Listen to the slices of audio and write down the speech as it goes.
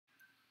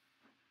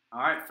All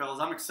right, fellas,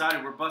 I'm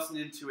excited. We're busting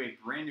into a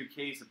brand new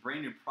case, a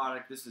brand new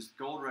product. This is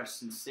Gold Rush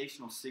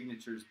Sensational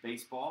Signatures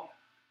Baseball.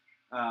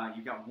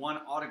 You've got one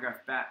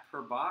autograph bat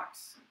per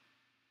box,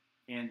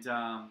 and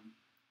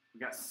we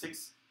got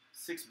six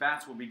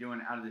bats we'll be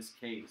doing out of this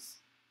case.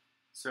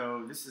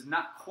 So this is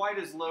not quite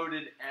as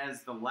loaded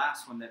as the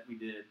last one that we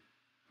did,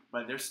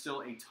 but there's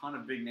still a ton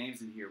of big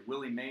names in here.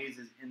 Willie Mays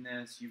is in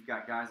this. You've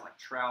got guys like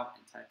Trout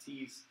and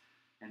Tatis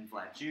and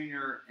Vlad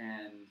Jr.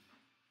 and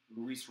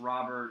Luis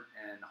Robert,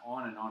 and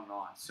on and on and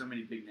on. So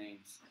many big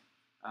names.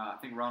 I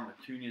think Ronald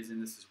Acuna is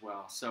in this as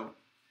well. So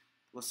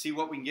let's see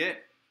what we can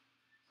get.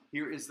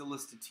 Here is the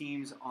list of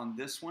teams on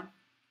this one.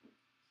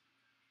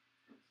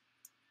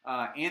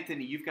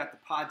 Anthony, you've got the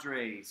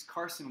Padres.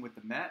 Carson with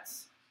the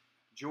Mets.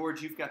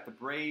 George, you've got the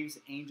Braves,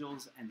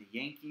 Angels, and the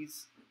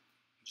Yankees.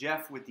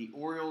 Jeff with the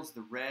Orioles,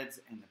 the Reds,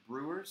 and the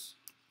Brewers.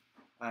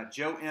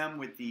 Joe M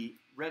with the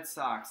Red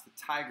Sox, the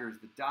Tigers,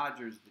 the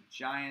Dodgers, the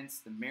Giants,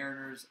 the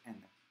Mariners, and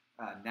the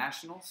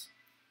Nationals.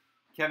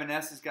 Kevin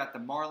S. has got the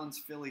Marlins,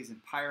 Phillies,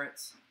 and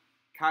Pirates.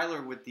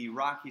 Kyler with the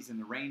Rockies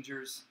and the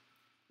Rangers.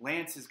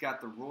 Lance has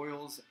got the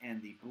Royals and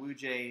the Blue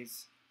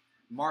Jays.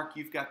 Mark,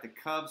 you've got the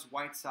Cubs,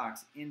 White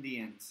Sox,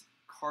 Indians,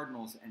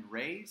 Cardinals, and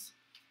Rays.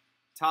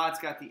 Todd's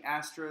got the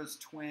Astros,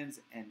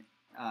 Twins, and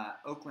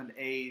Oakland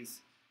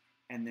A's.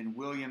 And then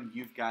William,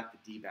 you've got the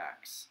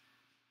D-backs.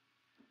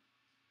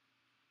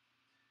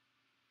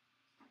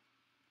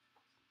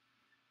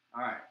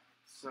 All right,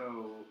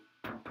 so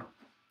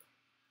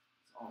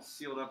all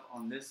sealed up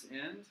on this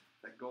end,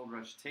 that Gold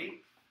Rush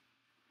tape.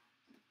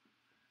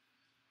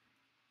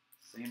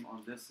 Same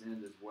on this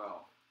end as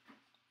well.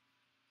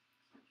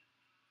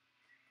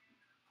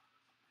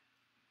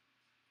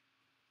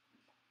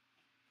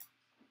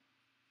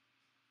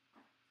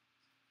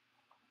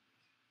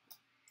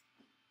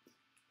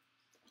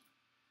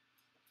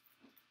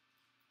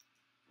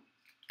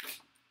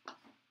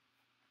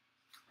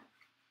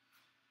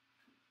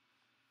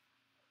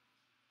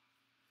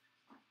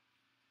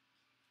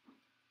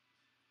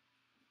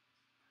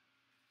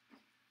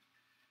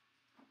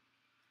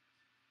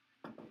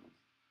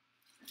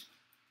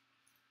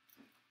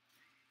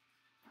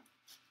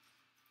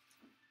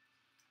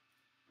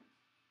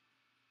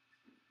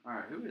 All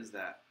right, who is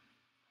that?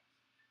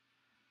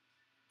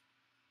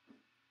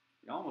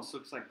 It almost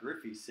looks like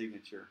Griffey's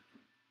signature.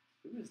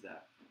 Who is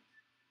that?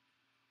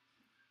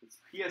 It's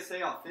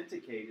PSA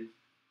authenticated.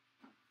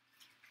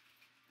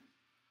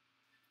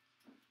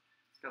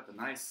 It's got the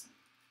nice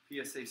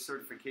PSA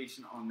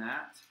certification on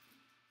that.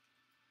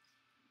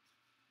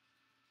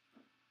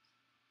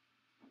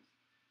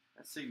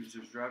 That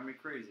signature's driving me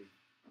crazy.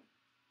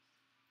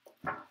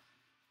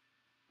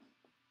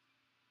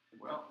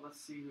 Well, let's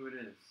see who it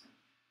is.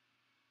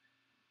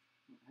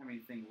 Don't have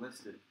anything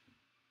listed.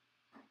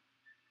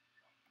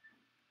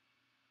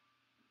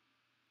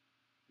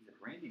 Is it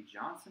Randy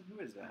Johnson? Who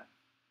is that?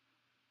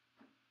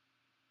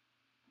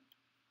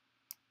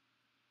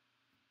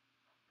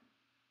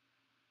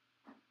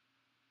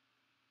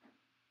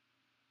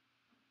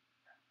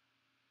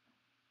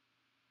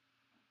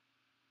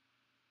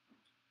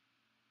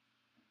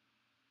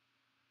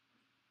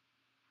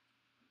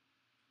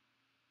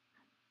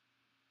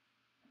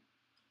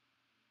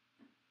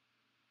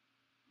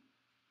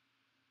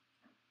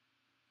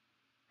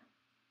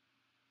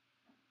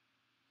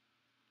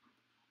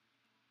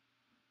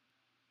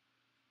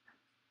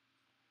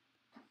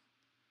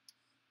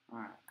 All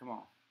right, come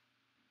on.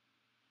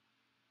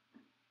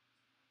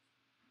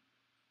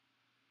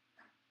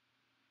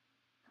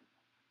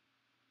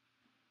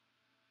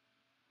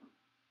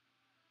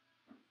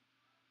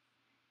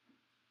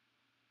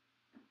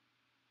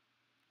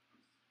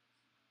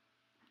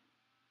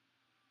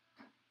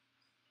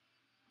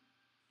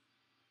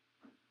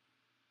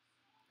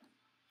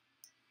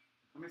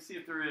 Let me see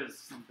if there is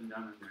something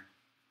down in there.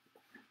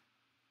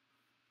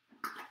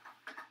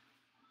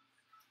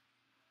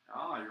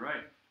 Oh, you're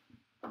right.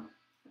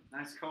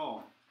 Nice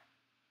call.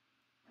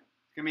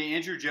 It's going to be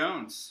Andrew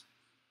Jones.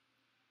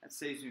 That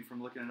saves me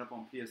from looking it up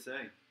on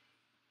PSA.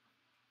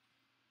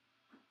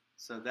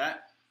 So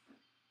that,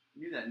 I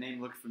knew that name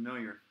looked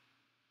familiar.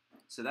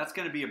 So that's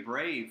going to be a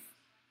Brave,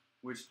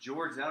 which,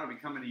 George, that'll be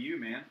coming to you,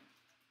 man.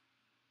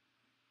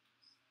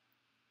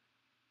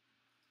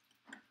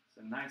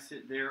 It's a nice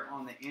hit there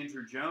on the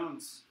Andrew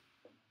Jones.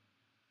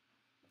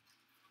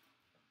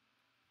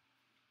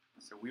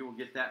 So we will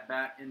get that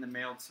bat in the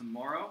mail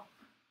tomorrow.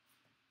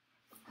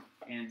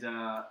 And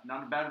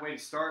not a bad way to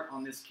start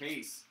on this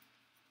case.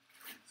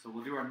 So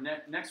we'll do our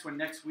next one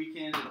next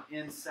weekend. It'll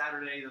end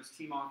Saturday, those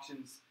team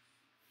auctions.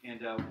 And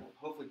we'll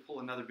hopefully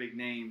pull another big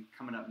name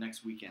coming up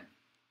next weekend.